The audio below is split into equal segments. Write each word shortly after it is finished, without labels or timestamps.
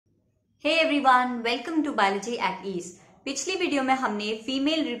Hey everyone, welcome to biology at ease. पिछली video में हमने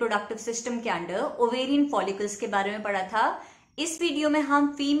फीमेल रिप्रोडक्टिव सिस्टम के अंडर ओवेरियन फॉलिकल्स के बारे में पढ़ा था। इस वीडियो में हम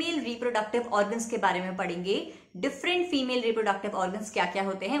फीमेल रिप्रोडक्टिव ऑर्गन्स के बारे में पढ़ेंगे। डिफरेंट फीमेल रिप्रोडक्टिव ऑर्गन्स क्या क्या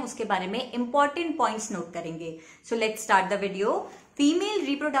होते हैं उसके बारे में इंपॉर्टेंट पॉइंट्स नोट करेंगे। So let's start the video. Female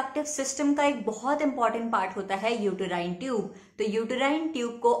reproductive system का एक बहुत इंपॉर्टेंट पार्ट होता है यूटेराइन ट्यूब। तो यूटेराइन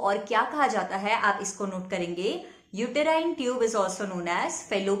ट्यूब को और क्या कहा जाता है आप इसको नोट करेंगे। Uterine tube is also known as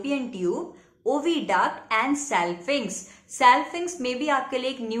fallopian tube, oviduct and salpinx. Salpinx में भी आपके लिए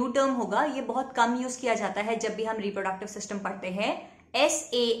एक न्यू टर्म होगा, ये बहुत कम यूज किया जाता है जब भी हम रिप्रोडक्टिव सिस्टम पढ़ते हैं।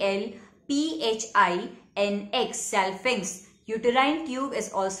 SALPHINX, salpinx. Uterine tube is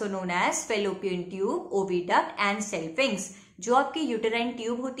also known as fallopian tube, oviduct and salpinx. जो आपकी यूटेराइन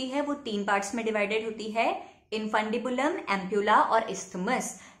ट्यूब होती है वो तीन पार्ट्स में डिवाइडेड होती है, इनफंडिबुलम, एम्प्यूला और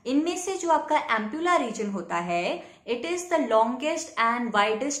इस्थमस। इनमें से जो आपका एम्प्यूला रीजन होता है it is the longest and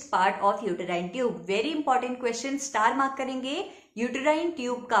widest part of uterine tube. Very important question, star mark करेंगे। यूटेराइन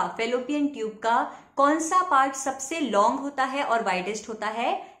ट्यूब का, फेलोपियन ट्यूब का कौन सा पार्ट सबसे लॉन्ग होता है और वाइडेस्ट होता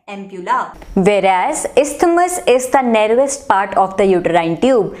है? Ampulla. Whereas isthmus is the narrowest part of the uterine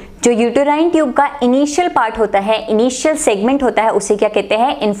tube. जो यूटेराइन ट्यूब का इनिशियल पार्ट होता है, इनिशियल सेगमेंट होता है, उसे क्या कहते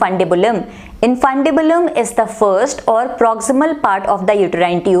हैं? Infundibulum. Infundibulum is the first और proximal part of the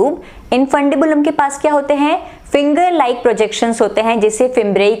uterine tube. Infundibulum के पास क्या होते हैं? फिंगर लाइक प्रोजेक्शंस होते हैं जिसे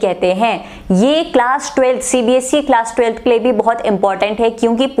फिम्ब्रेई कहते हैं। ये क्लास 12 सीबीएसई क्लास 12 के लिए भी बहुत इंपॉर्टेंट है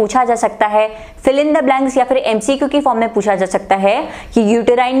क्योंकि पूछा जा सकता है, फिल इन द ब्लैंक्स या फिर एमसीक्यू की फॉर्म में पूछा जा सकता है कि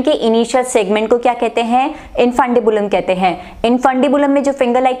यूटेराइन के इनिशियल सेगमेंट को क्या कहते हैं? इनफंडिबुलम कहते हैं। इनफंडिबुलम में जो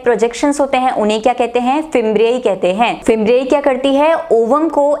फिंगर लाइक प्रोजेक्शंस होते हैं उन्हें क्या कहते हैं? फिम्ब्रेई कहते हैं। फिम्ब्रेई क्या करती है? ओवम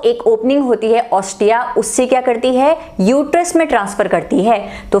को एक ओपनिंग होती है ऑस्टिया, उससे क्या करती है? यूट्रस में ट्रांसफर करती है।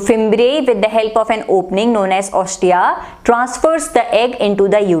 तो फिम्ब्रेई with the help of an opening known as ostia transverse the egg into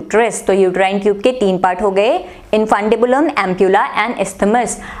the uterus. तो यूटेराइन ट्यूब के तीन पार्ट हो गए, इनफंडिबुलम, एम्प्यूला एंड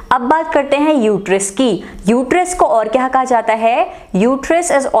इस्थमस। अब बात करते हैं यूट्रस की। यूट्रस को और क्या कहा जाता है?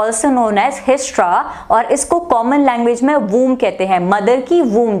 Uterus is also known as हिस्ट्रा और इसको कॉमन लैंग्वेज में वूम कहते हैं। मदर की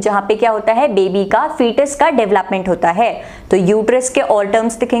वूम, जहां पे क्या होता है? बेबी का, फीटस का डेवलपमेंट होता है। तो यूट्रस के और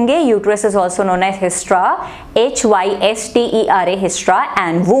टर्म्स दिखेंगे। Uterus is also known as हिस्ट्रा, HYSTERA, हिस्ट्रा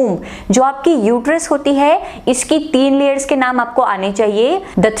and वूम। जो आपकी यूट्रस होती है इसकी तीन लेयर्स के नाम आपको आने चाहिए।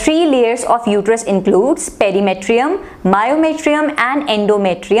 The 3 layers of uterus includes perimetrium, myometrium and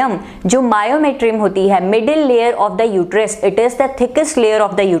endometrium. जो मायोमेट्रियम होती है middle layer of the uterus, it is the thickest layer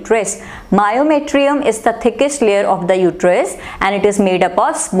of the uterus. Myometrium is the thickest layer of the uterus and it is made up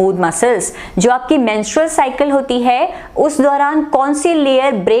of smooth muscles. जो आपकी menstrual cycle होती है उस दौरान कौन सी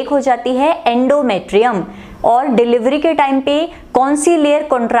layer break हो जाती है? एंडोमेट्रियम। और डिलीवरी के टाइम पे कौन सी लेयर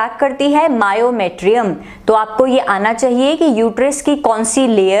कॉन्ट्रैक्ट करती है? मायोमेट्रियम। तो आपको ये आना चाहिए कि यूट्रस की कौन सी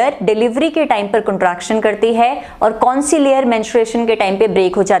लेयर डिलीवरी के टाइम पर कॉन्ट्रैक्शन करती है और कौन सी लेयर मेंस्ट्रुएशन के टाइम पे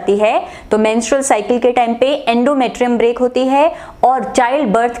ब्रेक हो जाती है। तो मेंस्ट्रुअल साइकिल के टाइम पे एंडोमेट्रियम ब्रेक होती है और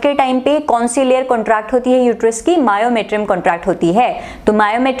चाइल्ड बर्थ के टाइम पे कौन सी लेयर कॉन्ट्रैक्ट होती है यूट्रस की? मायोमेट्रियम कॉन्ट्रैक्ट होती है। तो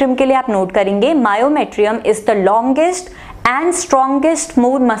मायोमेट्रियम के लिए आप नोट करेंगे, myometrium is the longest and strongest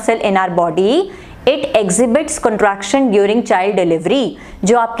smooth muscle in our body. It exhibits contraction during child delivery.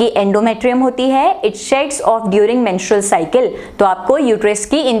 जो आपकी एंडोमेट्रियम होती है it sheds off during menstrual cycle. तो आपको यूट्रस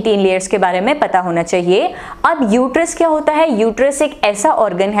की इन तीन लेयर्स के बारे में पता होना चाहिए। अब यूट्रस क्या होता है? यूट्रस एक ऐसा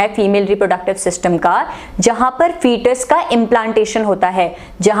ऑर्गन है फीमेल रिप्रोडक्टिव सिस्टम का जहां पर फीटस का इम्प्लांटेशन होता है।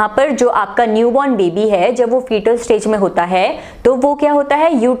 जहां पर जो आपका न्यूबॉर्न बेबी है जब वो फीटल स्टेज में होता है तो वो क्या होता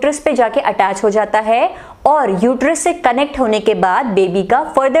है? यूट्रस पे जाके अटैच हो जाता है और यूट्रस से कनेक्ट होने के बाद बेबी का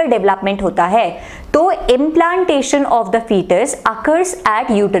फर्दर डेवलपमेंट होता है। तो implantation of the foetus occurs at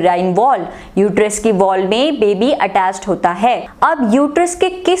uterine wall. Uterus की वॉल में बेबी अटैच्ड होता है। अब यूट्रस के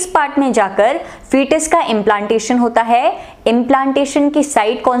किस पार्ट में जाकर फीटस का इम्प्लांटेशन होता है? इम्प्लांटेशन की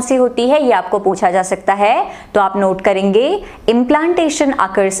साइट कौन सी होती है ये आपको पूछा जा सकता है। तो आप नोट करेंगे, implantation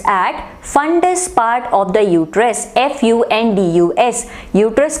occurs at funds part of the uterus, FUNDUS।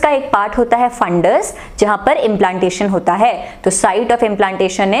 Uterus का एक पार्ट होता है फंडस जहां पर इम्प्लांटेशन होता है। तो site of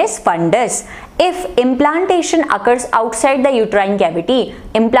implantation is funds. If implantation occurs outside the uterine cavity,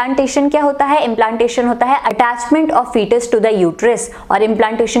 implantation क्या होता है? इम्प्लांटेशन होता है attachment of foetus to the uterus और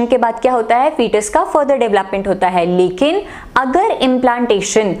इम्प्लांटेशन के बाद क्या होता है? फीटस का फर्दर डेवलपमेंट होता है। लेकिन अगर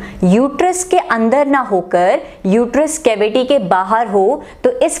इम्प्लांटेशन यूट्रस के अंदर ना होकर यूट्रस कैविटी के बाहर हो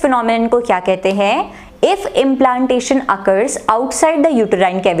तो इस फिनोमेनन को क्या कहते हैं? If implantation occurs outside the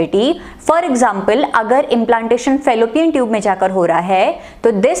uterine cavity, for example अगर इम्प्लांटेशन फेलोपियन ट्यूब में जाकर हो रहा है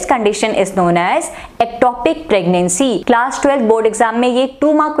तो this condition is known as ectopic pregnancy. Class 12 board exam में ये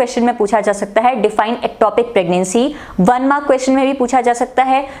 2 मार्क क्वेश्चन में पूछा जा सकता है, define ectopic pregnancy. 1 mark question में भी पूछा जा सकता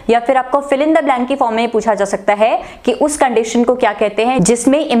है, या फिर आपको फिल इन द ब्लैंक की फॉर्म में पूछा जा सकता है कि उस कंडीशन को क्या कहते हैं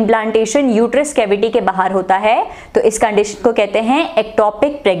जिसमें इम्प्लांटेशन यूट्रस कैविटी के बाहर होता है, तो इस कंडीशन को कहते हैं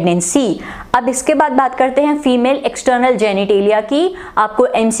एक्टोपिक प्रेगनेंसी। अब इसके बाद बात करते हैं फीमेल एक्सटर्नल जेनिटेलिया की। आपको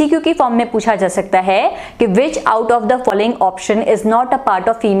एमसीक्यू की फॉर्म में पूछा जा सकता है कि विच out of the following option is not a part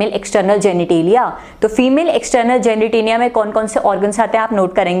of female external genitalia. तो फीमेल एक्सटर्नल जेनिटेलिया में कौन कौन से ऑर्गन्स आते हैं आप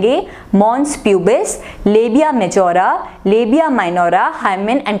नोट करेंगे, Mons pubis, labia majora, labia minora,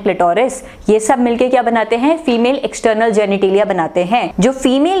 hymen and clitoris. ये सब मिलके क्या बनाते हैं, फीमेल एक्सटर्नल जेनिटेलिया बनाते हैं। जो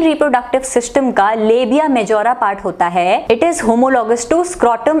फीमेल रिप्रोडक्टिव सिस्टम का लेबिया मेजोरा पार्ट होता है, it is homologous to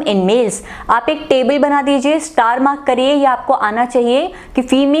scrotum in males. आप एक टेबल बना दीजिए, स्टार मार्क करिए, या आपको आना चाहिए कि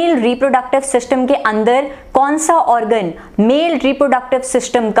फीमेल रिप्रोडक्टिव सिस्टम के अंदर कौन सा ऑर्गन मेल रिप्रोडक्टिव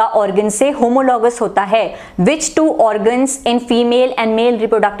सिस्टम का ऑर्गन से होमोलॉगस होता है। विच 2 organs in female and male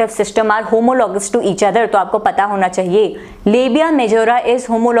reproductive system are homologous to each other, तो आपको पता होना चाहिए। Labia majora is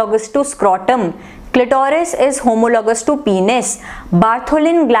homologous to scrotum, clitoris is homologous to penis,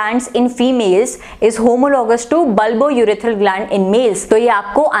 bartholin glands in females is homologous to bulbourethral gland in males। तो ये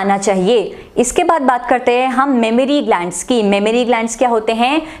आपको आना चाहिए। इसके बाद बात करते हैं हम मेमरी ग्लैंड्स की। मेमरी ग्लैंड्स क्या होते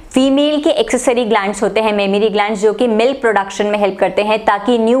हैं, फीमेल के एक्सेसरी ग्लैंड्स होते हैं मेमरी ग्लैंड्स, जो कि मिल्क प्रोडक्शन में हेल्प करते हैं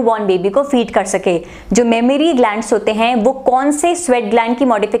ताकि न्यू बॉर्न बेबी को फीड कर सके। जो मेमरी ग्लैंड्स होते हैं वो कौन से स्वेट ग्लैंड की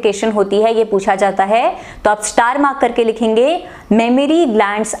मॉडिफिकेशन होती है ये पूछा जाता है, तो आप स्टार मार्क करके लिखेंगे mammary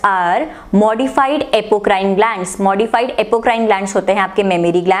glands are modified apocrine glands. Modified apocrine glands होते हैं आपके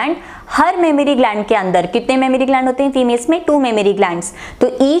मेमरी ग्लैंड। हर मेमरी ग्लैंड के अंदर कितने मेमरी ग्लैंड होते हैं फीमेल्स में, 2 मेमरी ग्लैंड्स। तो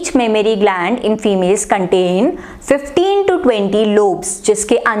each mammary gland in females contain 15 to 20 lobes,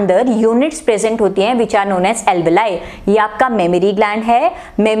 जिसके अंदर यूनिट्स प्रेजेंट होती हैं which are known as alveoli. ये आपका मेमरी ग्लैंड है।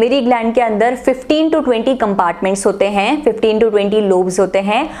 मेमरी ग्लैंड के अंदर 15 to 20 कंपार्टमेंट्स होते हैं, 15 to 20 लोब्स होते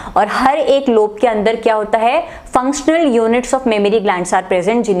हैं, और हर एक लोब के अंदर क्या होता है, functional units of mammary glands are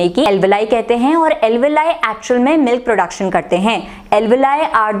present, जिन्हें की एल्वेलाई कहते हैं। और एल्वेलाई एक्चुअल में मिल्क प्रोडक्शन करते हैं। Alveoli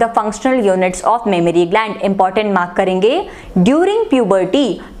are the functional units of mammary gland. Important mark करेंगे। ड्यूरिंग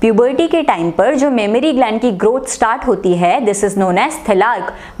प्यूबर्टी, प्यूबर्टी के टाइम पर जो मेमरी ग्लैंड की ग्रोथ स्टार्ट होती है, this is known as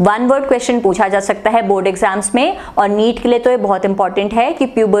थैलार्क। 1 word question पूछा जा सकता है बोर्ड एग्जाम्स में, और नीट के लिए तो ये बहुत इंपॉर्टेंट है कि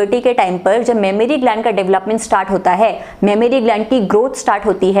प्यूबर्टी के टाइम पर जब मेमरी ग्लैंड का डेवलपमेंट स्टार्ट होता है, मेमरी ग्लैंड की ग्रोथ स्टार्ट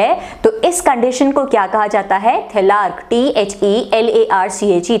होती है, तो इस कंडीशन को क्या कहा जाता है, थैलार्क।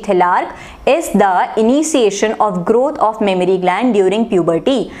 THELARCHE, थैलार्क is the initiation of growth of mammary gland during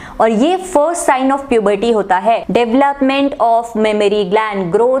puberty। और ये first sign of puberty होता है, development of mammary gland,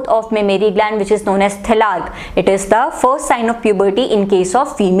 growth of mammary gland which is known as thalarch। It is the first sign of puberty in case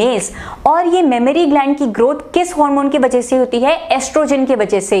of females। और ये mammary gland की growth किस hormone की वजह से होती है, एस्ट्रोजन की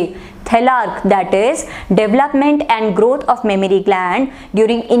वजह से। Thalarch, that is development and growth of mammary gland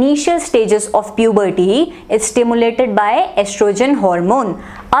during initial stages of puberty is stimulated by estrogen hormone।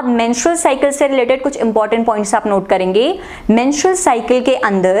 अब मेंस्ट्रुअल साइकिल से रिलेटेड कुछ इंपॉर्टेंट पॉइंट्स आप नोट करेंगे। मेंस्ट्रुअल साइकिल के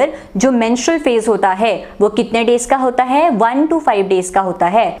अंदर जो मेंस्ट्रुअल फेज होता है वो कितने डेज का होता है, 1 to 5 डेज का होता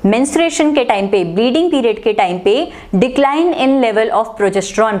है। मेंस्ट्रुएशन के टाइम पे, ब्लीडिंग पीरियड के टाइम पे decline in level of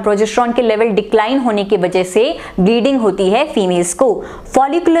progesterone, progesterone के लेवल डिक्लाइन होने की वजह से ब्लीडिंग होती है फीमेल्स को।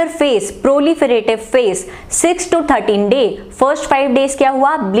 Follicular phase, proliferative phase 6 to 13 day. First 5 days क्या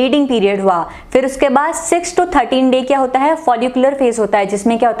हुआ, ब्लीडिंग पीरियड हुआ। फिर उसके बाद 6 to 13 डे क्या होता है, फॉलिकुलर फेज होता है,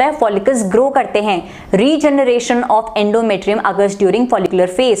 जिसमें क्या होता है, फॉलिकल्स ग्रो करते हैं। Regeneration of endometrium occurs during follicular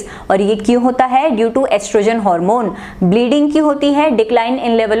phase. और ये क्यों होता है, due to oestrogen hormone. Bleeding क्यों होती है, decline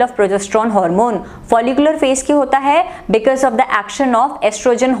in level of progesterone hormone. Follicular phase क्यों होता है, because of the action of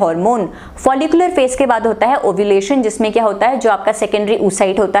oestrogen hormone. Follicular phase के बाद होता है ओव्यूलेशन, जिसमें क्या होता है, जो आपका सेकेंडरी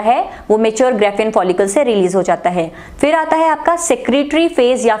oocyte होता है वो मेच्योर ग्राफियन फॉलिकल से रिलीज हो जाता है। फिर आता है आपका सेक्रेटरी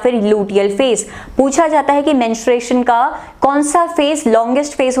फेज या फिर लूटियल फेज। पूछा जाता है कि मेंस्ट्रुएशन का कौन सा फेज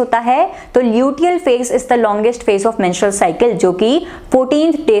लॉन्गेस्ट फेज होता है, तो luteal phase is the longest phase of menstrual cycle, जो कि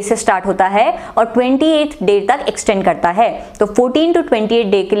 14th डे से स्टार्ट होता है और 28th डे तक एक्सटेंड करता है। तो 14 to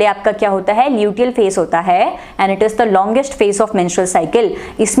 28 डे के लिए आपका क्या होता है, ल्यूटियल फेज होता है, and it is the longest phase of menstrual cycle.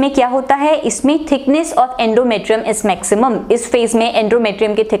 इसमें क्या होता है, इसमें thickness of endometrium is maximum. इस फेज में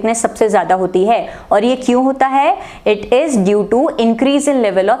एंडोमेट्रियम की थिकनेस में सबसे ज्यादा होती है। और ये क्यों होता है? It is due to increase in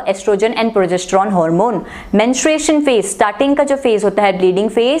level of oestrogen and progesterone hormone. Menstruation phase, starting का जो फेज होता है ब्लीडिंग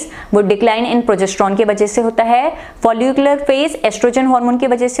फेज, वो डिक्लाइन इन प्रोजेस्टेरॉन की वजह से होता है। फॉलिकुलर फेज एस्ट्रोजन हार्मोन की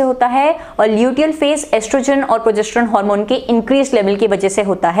वजह से होता है और ल्यूटियल फेज एस्ट्रोजन और प्रोजेस्टेरॉन हार्मोन के इंक्रीज लेवल की वजह से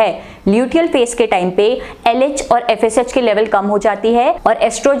होता है। ल्यूटियल फेज के टाइम पे LH और FSH की लेवल कम हो जाती है और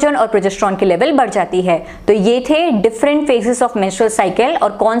एस्ट्रोजन और प्रोजेस्टेरॉन की लेवल बढ़ जाती है। तो ये थे different phases of menstrual cycle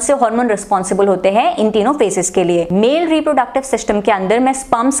और कौन से हार्मोन रिस्पॉन्सिबल होते हैं इन तीनों फेजेस के लिए। मेल रिप्रोडक्टिव सिस्टम के अंदर मैं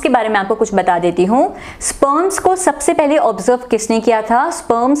स्पर्म्स के बारे में आपको कुछ बता देती हूँ। स्पर्म्स को सबसे पहले ऑब्जर्व किसने किया था?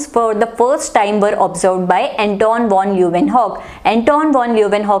 Sperms for the first time were observed bye Anton von Leeuwenhoek. Anton von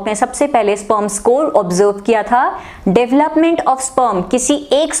Leeuwenhoek ने सबसे पहले स्पर्म्स को ऑब्जर्व किया था। डेवलपमेंट ऑफ स्पर्म, किसी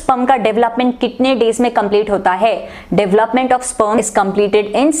एक स्पर्म का डेवलपमेंट कितने डेज में कंप्लीट होता है? Development of sperm is completed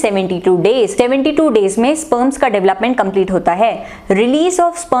in 72 days. 72 days में स्पर्म्स का डेवलपमेंट कंप्लीट होता है। Release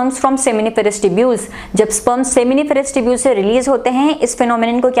of sperms from seminiferous tubules, जब स्पर्म सेमिनिफेरस ट्यूब्यूल से रिलीज होते हैं, इस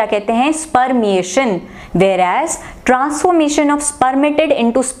फेनोमेनन को क्या कहते हैं? Spermiation. Whereas transformation of spermatid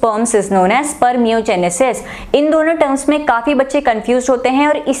into sperms is known as spermiogenesis. इन दोनों टर्म्स में काफी बच्चे कंफ्यूज होते हैं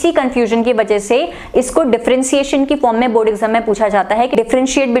और इसी कंफ्यूजन की वजह से इसको डिफरेंशिएशन की फॉर्म में बोर्ड एग्जाम में पूछा जाता है कि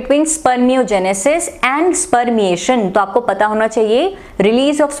differentiate between spermiogenesis and spermiation. तो आपको पता होना चाहिए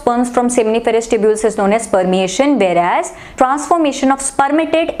release of sperms from seminiferous tubules is known as spermiation, whereas transformation of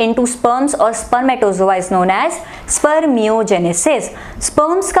spermatid into sperms और spermatozoa is known as spermiogenesis.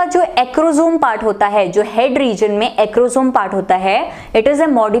 Sperms का जो एक्रोसोम पार्ट होता है, जो हेड रीजन में एक्रोसोम पार्ट होता है, it is a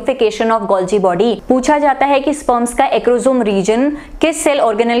modification of Golgi body. पूछा जाता है कि स्पर्म्स का एक्रोसोम रीजन किस सेल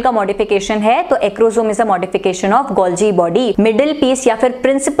ऑर्गेनेल का मॉडिफिकेशन है, तो acrosome is a modification of Golgi body. Middle piece या फिर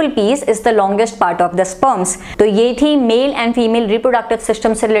principal piece is the longest part of the sperms. तो ये थी male and female reproductive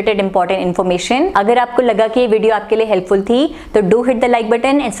system से रिलेटेड इंपॉर्टेंट इन्फॉर्मेशन। अगर आपको लगा कि ये वीडियो आपके लिए हेल्पफुल थी तो do hit the like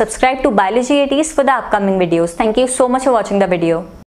button and subscribe to biology 80s for the upcoming videos. Thank you so much for watching the video.